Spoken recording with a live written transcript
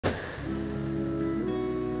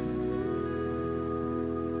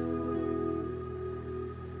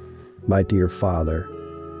My dear Father,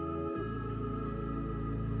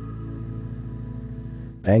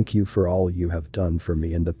 thank you for all you have done for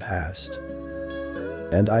me in the past.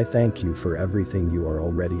 And I thank you for everything you are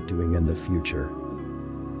already doing in the future.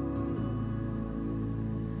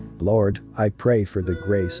 Lord, I pray for the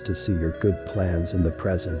grace to see your good plans in the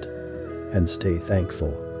present and stay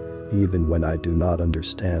thankful, even when I do not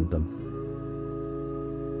understand them.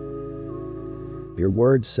 Your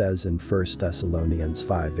word says in 1 Thessalonians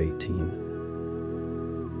 5:18,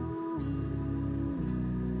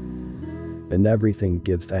 "In everything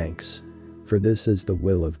give thanks, for this is the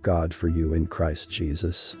will of God for you in Christ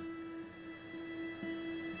Jesus."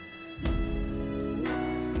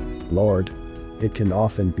 Lord, it can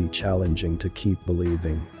often be challenging to keep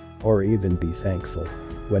believing, or even be thankful,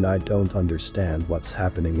 when I don't understand what's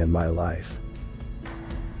happening in my life.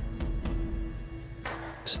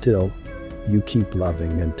 Still, you keep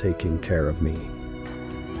loving and taking care of me.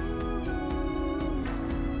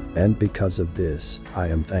 And because of this, I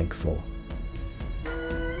am thankful.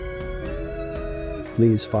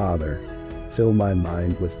 Please, Father, fill my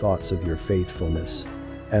mind with thoughts of your faithfulness,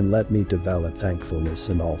 and let me develop thankfulness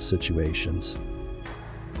in all situations.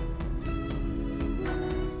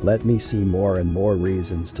 Let me see more and more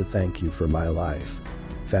reasons to thank you for my life,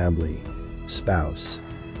 family, spouse,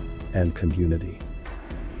 and community.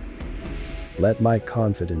 Let my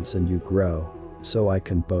confidence in you grow, so I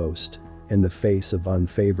can boast, in the face of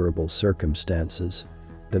unfavorable circumstances,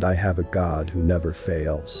 that I have a God who never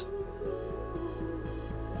fails.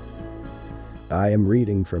 I am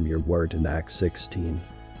reading from your word in Acts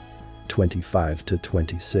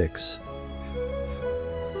 16:25-26.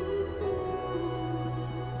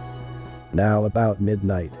 Now about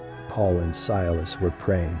midnight, Paul and Silas were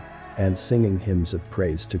praying and singing hymns of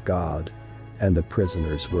praise to God, and the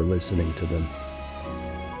prisoners were listening to them.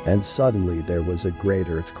 And suddenly there was a great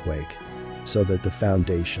earthquake, so that the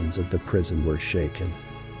foundations of the prison were shaken.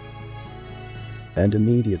 And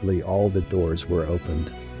immediately all the doors were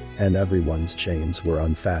opened, and everyone's chains were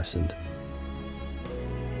unfastened.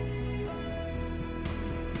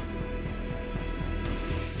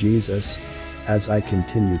 Jesus, as I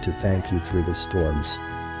continue to thank you through the storms,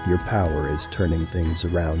 your power is turning things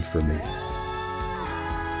around for me.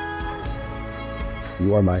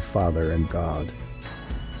 You are my Father and God.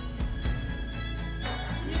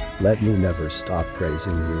 Let me never stop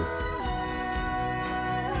praising you.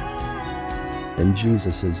 In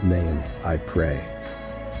Jesus' name, I pray.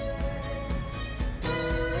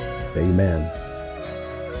 Amen.